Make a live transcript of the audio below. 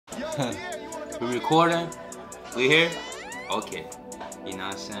We recording? We here? Okay. You know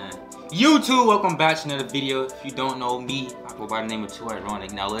what I'm saying? YouTube, welcome back to another video. If you don't know me, I go by the name of Too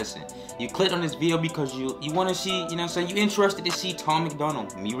Ironic. Now listen, you clicked on this video because you want to see, you know what I'm saying, you're interested to see Tom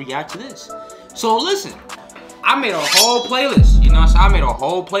MacDonald, me react to this. So listen, I made a whole playlist, you know what I'm saying? I made a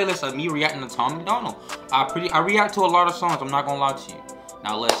whole playlist of me reacting to Tom MacDonald. I react to a lot of songs, I'm not gonna lie to you.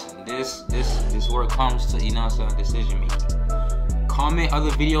 Now listen, this is where it comes to, you know what I'm saying, decision making. Comment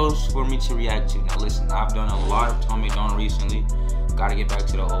other videos for me to react to. Now listen, I've done a lot of Tom MacDonald recently. Gotta get back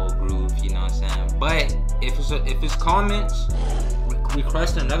to the old groove, you know what I'm saying? But if it's comments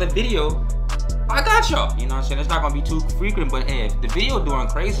requesting another video, I got y'all. You know what I'm saying? It's not gonna be too frequent, but hey, if the video doing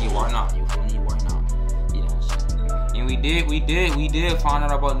crazy, why not? You feel me? Why not? You know what I'm saying? And we did find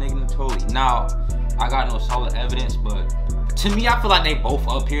out about Nigga Natoli. Now, I got no solid evidence, but to me, I feel like they both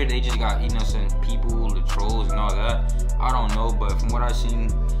up here. They just got, you know what I'm saying, people, the trolls and all that. I don't know, but from what I've seen,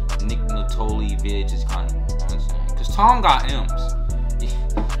 Nick Natoli vid is kind of, you know what I'm saying? Cause Tom got M's.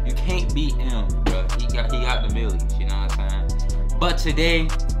 You can't beat him, bro. He got the millions, you know what I'm saying? But today,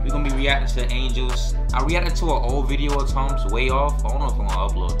 we're gonna be reacting to Angels. I reacted to an old video of Tom's way off. I don't know if I'm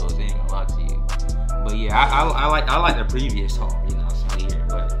gonna upload those, I ain't gonna lie to you. But yeah, I like the previous Tom, you know what I'm saying, here.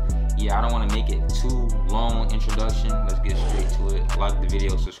 But yeah, I don't wanna make it too long introduction. Let's get straight to it. Like the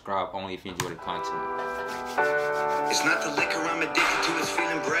video, subscribe only if you enjoy the content. It's not the liquor I'm addicted to, it's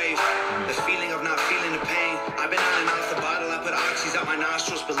feeling brave. The feeling of not feeling the pain. I've been on and off the bottle, I put oxys out my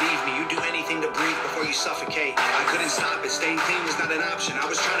nostrils. Believe me, you do anything to breathe before you suffocate. I couldn't stop it, staying clean was not an option. I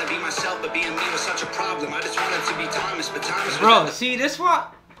was trying to be myself, but being me was such a problem. I just wanted to be Thomas, but Thomas was... Bro, see, this one,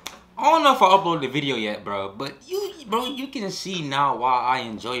 I don't know if I uploaded the video yet, bro, but you can see now why I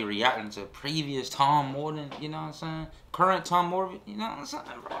enjoy reacting to previous Tom more than, you know what I'm saying, current Tom more, you know what I'm saying,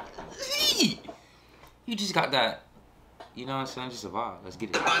 bro. You just got that, you know what I'm saying, just a vibe. Let's get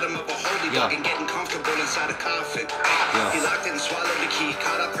it. The bottom of a holy bug and getting comfortable inside a coffin. He locked it and swallowed the key,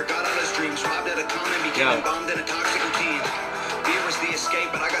 caught up, forgot all his dreams, robbed at a common, became embalmed in a toxic routine. Beer was the escape,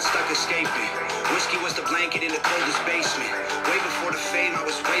 but I got stuck escaping. Whiskey was the blanket in the coldest basement. Way before the fame, I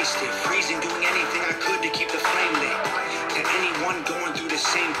was wasted, freezing, doing anything I could to keep the flame lit. To anyone going through the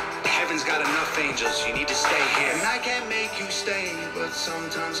same, heaven's got enough angels, you need to stay here. And I can't make you stay, but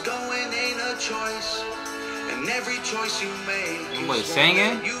sometimes going ain't a choice. And every choice you make, you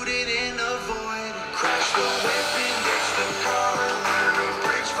singing? You didn't avoid. Crash the whip and ditch the car, learn to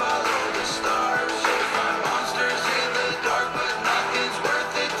bridge, follow the stars. You'll find monsters in the dark, but nothing's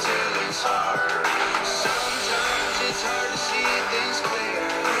worth it till it's hard. Sometimes it's hard to see things clear.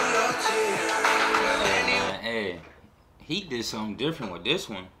 Hey, he did something different with this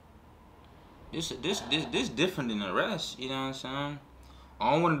one. This different than the rest, you know what I'm saying?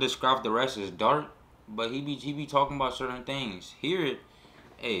 I don't want to describe the rest as dark, but he be talking about certain things. Here,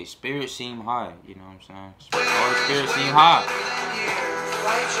 hey, spirits seem high, you know what I'm saying? All spirits seem high.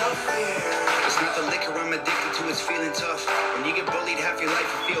 It's not the liquor I'm addicted to, it's feeling tough. When you get bullied half your life,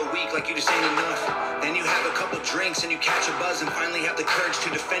 you feel weak, like you just ain't enough. Then you have a couple drinks and you catch a buzz and finally have the courage to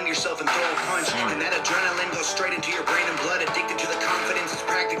defend yourself and throw a punch. And that adrenaline goes straight into your brain and blood. Addicted to the confidence, it's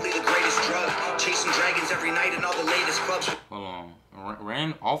practically the greatest drug. Chasing dragons every night in all the latest clubs. Hold on.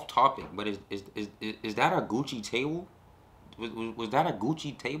 Ran off topic, but is that a Gucci table? Was that a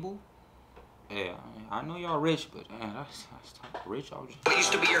Gucci table? Yeah, I know y'all rich, but man, that's not rich. What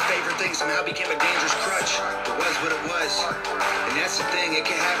used to be your favorite thing somehow became a dangerous crutch. It was what it was, and that's the thing. It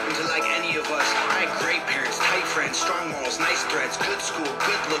can happen to like any of us. I had great parents, tight friends, strong morals, nice threads, good school,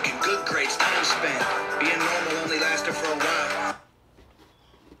 good looking, good grades, time spent. Being normal only lasted for a while.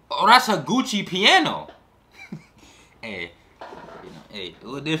 Oh, that's a Gucci piano. Hey. Hey,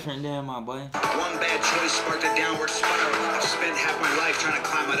 do it different than my boy. One bad choice sparked a downward spiral. I've spent half my life trying to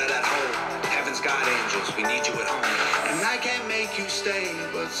climb out of that hole. Heaven's got angels, we need you at home. And I can't make you stay,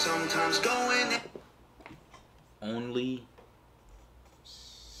 but sometimes going... Only...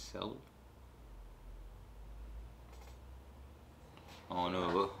 Sell? I don't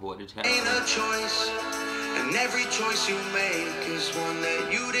know what it's happening. Ain't a choice, and every choice you make is one that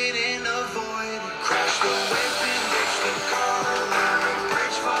you didn't avoid. Crash the whip and ditch the car.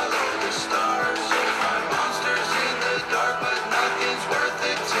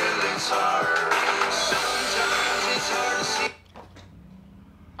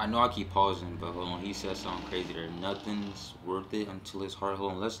 I know I keep pausing, but hold on. He said something crazy there. Nothing's worth it until it's hard.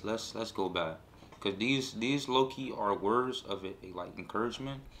 Hold on. Let's go back, cause these low key are words of it, like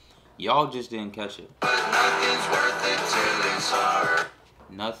encouragement. Y'all just didn't catch it. Nothing's worth it till it's hard.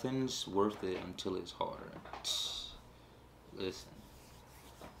 Nothing's worth it until it's hard. Listen.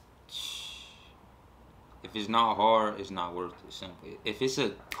 If it's not hard, it's not worth it. Simply. If it's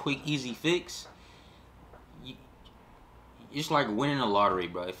a quick, easy fix, it's like winning a lottery,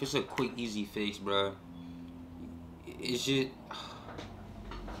 bro. If it's a quick, easy fix, bro, it's just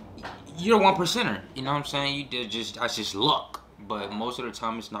you're a 1%er. You know what I'm saying? That's just luck. But most of the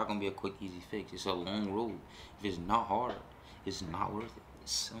time, it's not gonna be a quick, easy fix. It's a long road. If it's not hard, it's not worth it.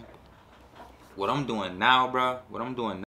 It's simple. What I'm doing now, bro. What I'm doing now.